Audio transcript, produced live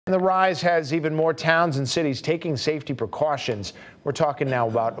And the rise has even more towns and cities taking safety precautions. We're talking now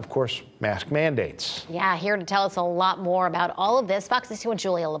about, of course, mask mandates. Yeah, here to tell us a lot more about all of this, Fox 61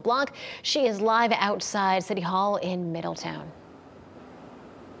 Julia LeBlanc. She is live outside City Hall in Middletown.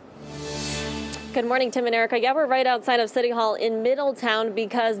 Good morning, Tim and Erica. Yeah, we're right outside of City Hall in Middletown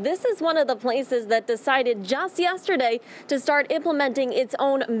because this is one of the places that decided just yesterday to start implementing its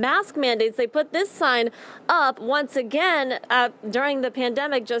own mask mandates. They put this sign up once again during the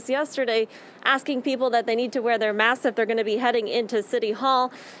pandemic just yesterday, asking people that they need to wear their masks if they're going to be heading into City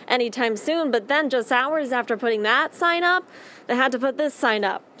Hall anytime soon. But then just hours after putting that sign up, they had to put this sign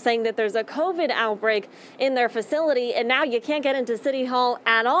up saying that there's a COVID outbreak in their facility, and now you can't get into City Hall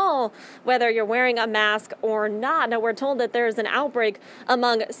at all, whether you're wearing a mask or not. Now, we're told that there's an outbreak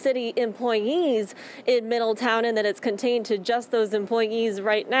among city employees in Middletown and that it's contained to just those employees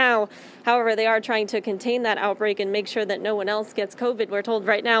right now. However, they are trying to contain that outbreak and make sure that no one else gets COVID. We're told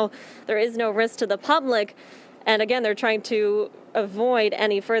right now there is no risk to the public. And again, they're trying to avoid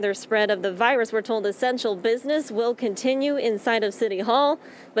any further spread of the virus. We're told essential business will continue inside of City Hall,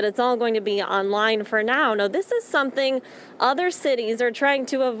 but it's all going to be online for now. Now, this is something other cities are trying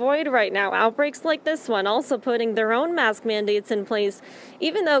to avoid right now. Outbreaks like this one also putting their own mask mandates in place,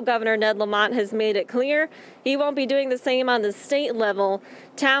 even though Governor Ned Lamont has made it clear he won't be doing the same on the state level.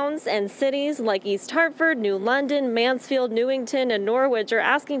 Towns and cities like East Hartford, New London, Mansfield, Newington, and Norwich are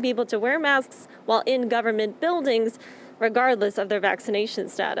asking people to wear masks while in government buildings, regardless of their vaccination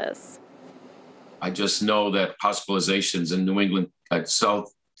status. I just know that hospitalizations in New England,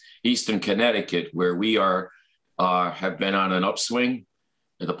 southeastern Connecticut, where we are, have been on an upswing.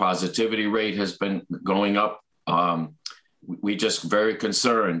 The positivity rate has been going up. We just very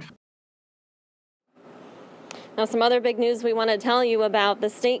concerned. Now, some other big news we want to tell you about: the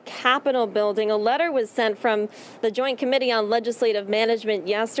state capitol building. A letter was sent from the Joint Committee on Legislative Management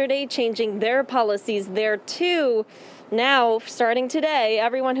yesterday, changing their policies there too. Now, starting today,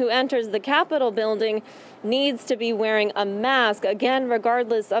 everyone who enters the Capitol building needs to be wearing a mask, again,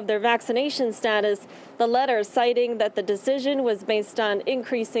 regardless of their vaccination status. The letter citing that the decision was based on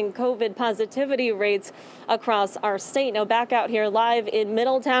increasing COVID positivity rates across our state. Now, back out here live in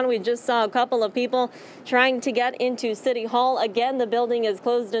Middletown, we just saw a couple of people trying to get into City Hall. Again, the building is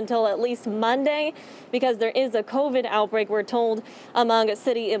closed until at least Monday because there is a COVID outbreak, we're told, among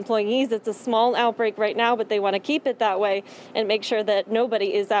city employees. It's a small outbreak right now, but they want to keep it that way and make sure that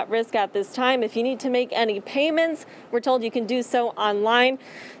nobody is at risk at this time. If you need to make any payments, we're told you can do so online.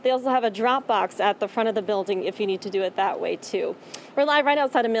 They also have a drop box at the front of the building if you need to do it that way too. We're live right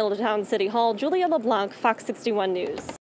outside of Middletown City Hall. Julia LeBlanc, Fox 61 News.